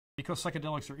Because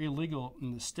psychedelics are illegal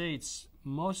in the States,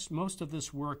 most of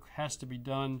this work has to be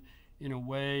done in a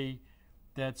way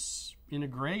that's in a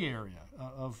gray area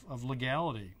of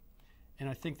legality. And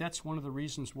I think that's one of the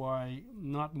reasons why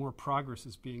not more progress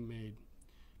is being made.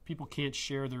 People can't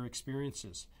share their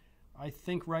experiences. I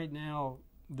think right now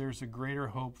there's a greater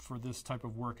hope for this type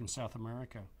of work in South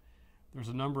America. There's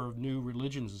a number of new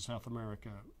religions in South America.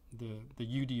 The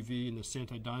UDV and the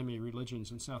Santo Daime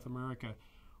religions in South America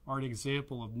are an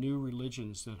example of new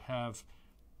religions that have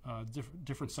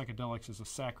different psychedelics as a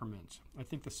sacrament. I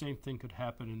think the same thing could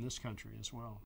happen in this country as well.